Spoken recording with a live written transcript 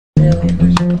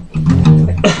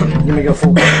Let me go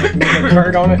full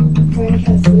bird on it.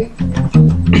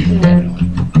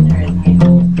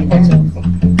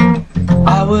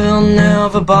 I will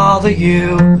never bother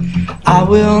you. I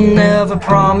will never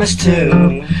promise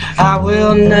to. I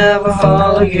will never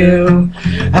follow you.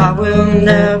 I will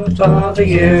never bother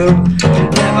you.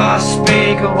 Never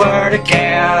speak a word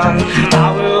again.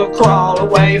 I will crawl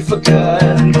away for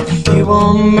good. You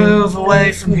won't move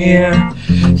away from here.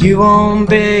 You won't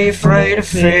be afraid of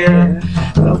fear.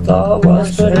 No thought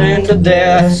was put into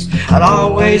this. I'd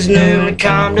always knew it'd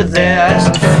come to this.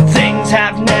 Things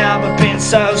have never been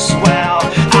so swell.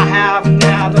 I have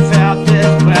never felt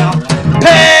this well.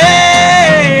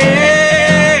 Pain,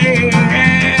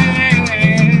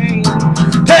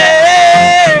 pain,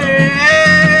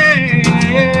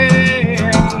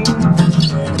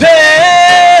 pain.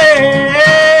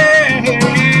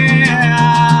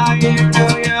 You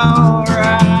know you're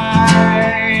right.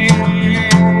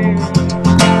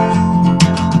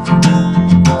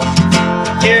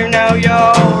 You know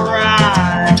you're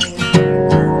right.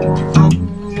 I'm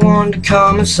one to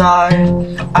come inside.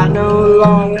 I no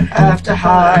longer have to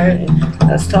hide.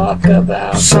 Let's talk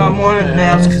about someone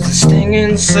else, cause the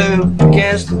stinging soup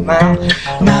against the mouth.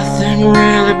 Nothing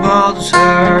really bothers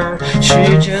her.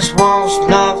 She just wants to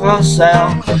love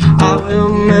herself. I will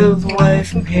move away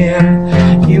from here.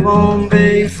 You won't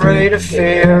be afraid of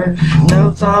fear.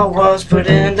 No thought was put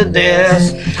into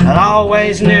this. I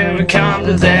always knew it'd come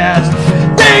to this.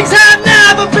 Things have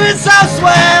never been so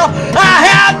swell. I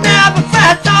have never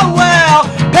felt so well.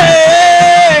 Hey.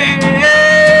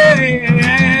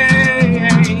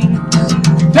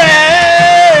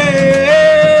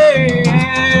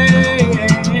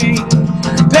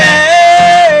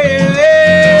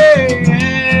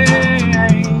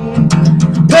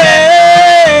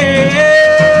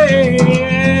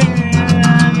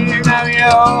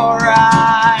 Alright.